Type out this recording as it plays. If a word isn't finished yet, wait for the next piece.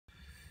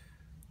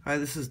Hi,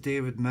 this is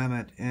David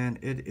Mehmet, and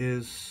it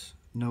is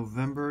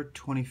November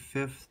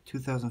 25th,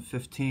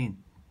 2015.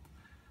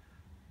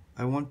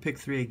 I won Pick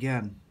 3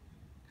 again,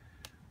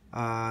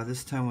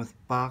 this time with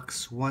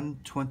box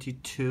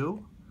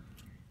 122.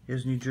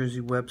 Here's New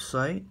Jersey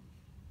website,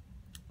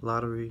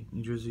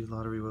 New Jersey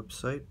lottery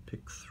website,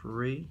 Pick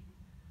 3,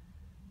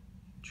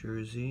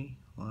 Jersey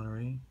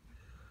lottery.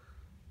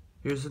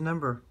 Here's the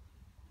number,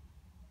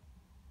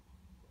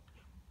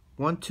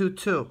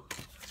 122,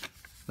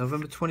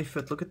 November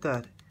 25th. Look at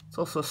that. It's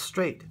also a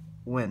straight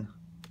win.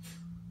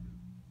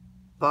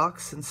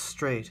 Box and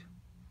straight.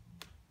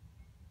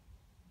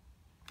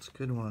 It's a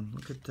good one.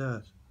 Look at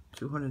that.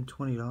 $220,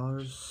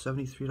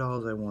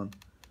 $73 I won.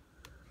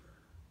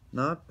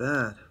 Not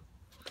bad.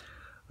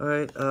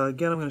 Alright,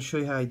 again I'm going to show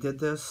you how I did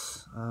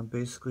this.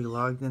 Basically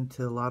logged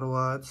into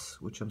Lottodds,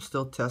 which I'm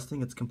still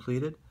testing. It's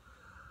completed.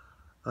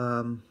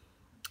 And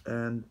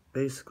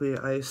basically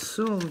I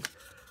assumed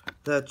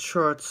that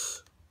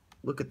charts,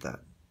 look at that.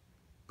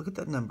 Look at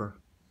that number.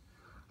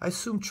 I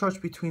assume charts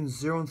between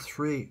 0 and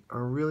 3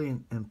 are really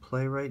in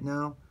play right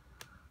now.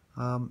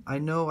 I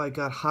know I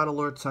got hot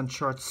alerts on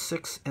charts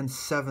 6 and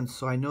 7,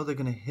 so I know they're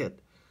going to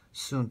hit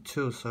soon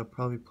too, so I'll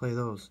probably play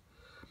those.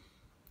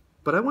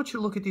 But I want you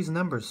to look at these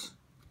numbers.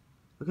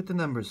 Look at the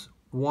numbers.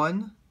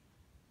 1,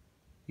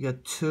 you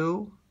got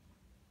 2,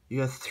 you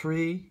got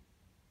 3,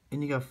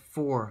 and you got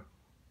 4.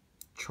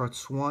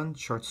 Charts 1,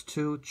 charts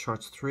 2,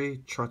 charts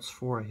 3, charts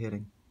 4 are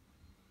hitting.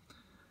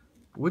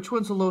 Which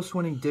one's the lowest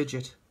winning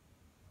digit?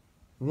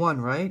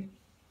 1, right?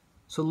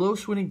 So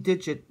lowest winning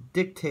digit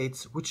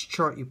dictates which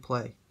chart you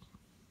play.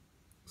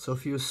 So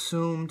if you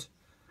assumed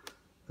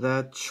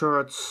that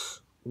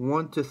charts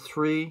 1 to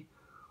 3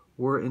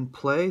 were in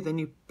play, then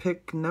you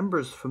pick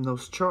numbers from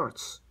those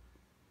charts.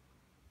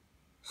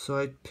 So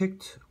I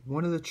picked,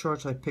 one of the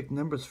charts I picked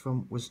numbers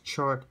from was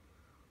chart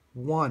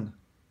 1.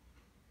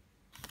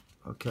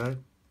 Okay,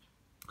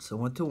 so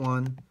went to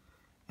 1,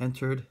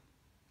 entered,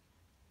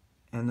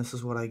 and this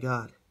is what I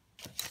got.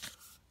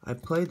 I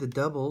played the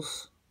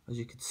doubles, as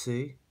you can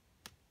see.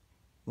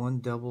 1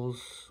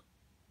 doubles,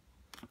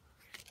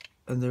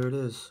 and there it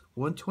is.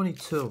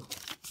 122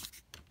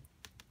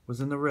 was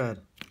in the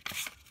red.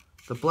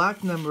 The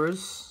black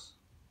numbers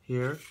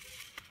here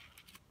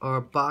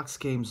are box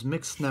games,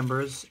 mixed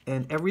numbers,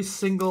 and every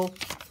single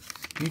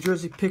New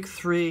Jersey Pick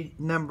 3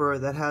 number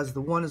that has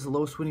the 1 as the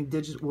lowest winning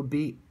digit will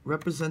be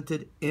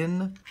represented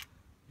in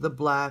the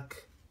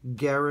black,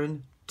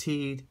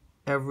 guaranteed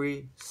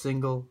every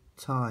single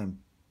time.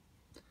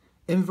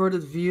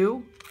 Inverted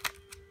view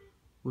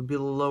would be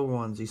the low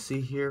ones. You see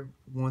here,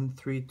 1,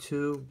 3,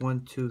 2,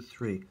 1, 2,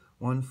 3,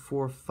 1,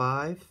 4,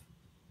 5,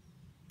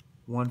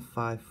 1,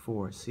 5,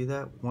 4. See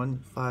that? 1,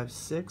 5,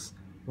 6,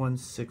 1,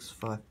 6,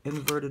 5.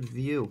 Inverted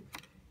view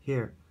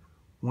here,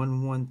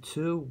 1, 1,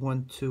 2,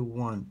 1, 2,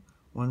 1,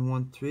 1,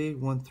 1, 3,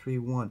 1, 3,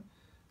 1.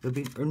 There'll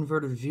be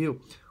inverted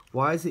view.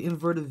 Why is the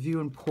inverted view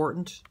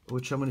important?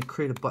 Which I'm going to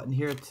create a button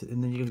here,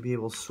 and then you're going to be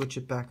able to switch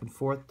it back and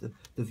forth,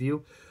 the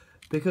view.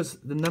 Because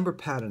the number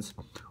patterns,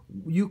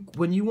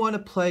 when you want to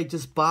play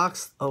just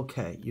box,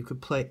 okay, you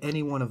could play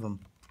any one of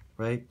them,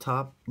 right?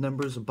 Top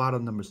numbers or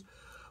bottom numbers.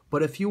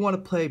 But if you want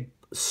to play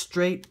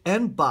straight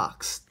and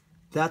box,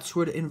 that's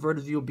where the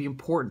inverted view will be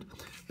important.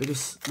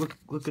 Because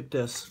look at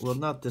this. Well,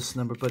 not this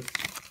number, but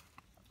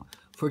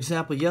for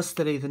example,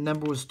 yesterday the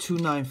number was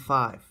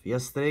 295.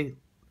 Yesterday,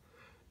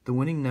 the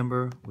winning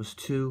number was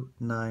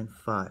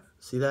 295.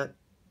 See that?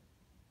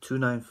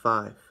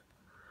 295.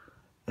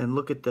 And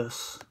look at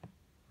this.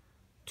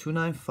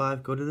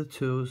 295, go to the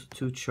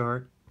 2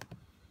 chart.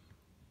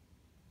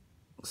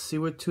 See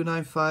what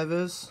 295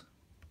 is?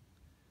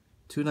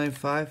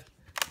 295.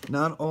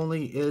 Not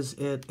only is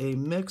it a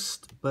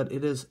mixed, but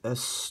it is a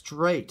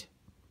straight.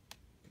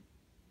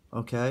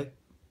 Okay?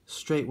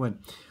 Straight win.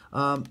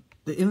 The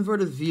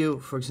inverted view,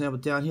 for example,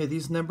 down here,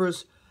 these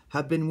numbers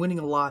have been winning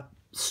a lot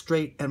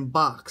straight and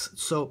box.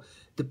 So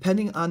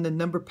depending on the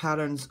number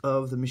patterns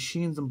of the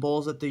machines and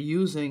balls that they're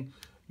using,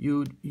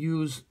 you'd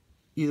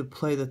either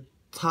play the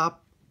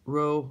top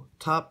row,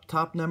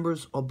 top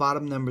numbers or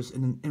bottom numbers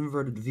in an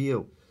inverted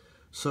view.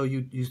 So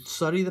you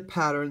study the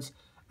patterns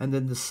and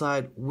then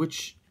decide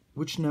which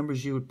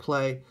numbers you would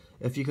play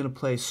if you're going to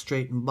play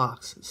straight and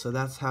box. So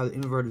that's how the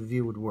inverted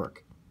view would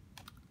work.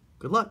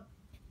 Good luck.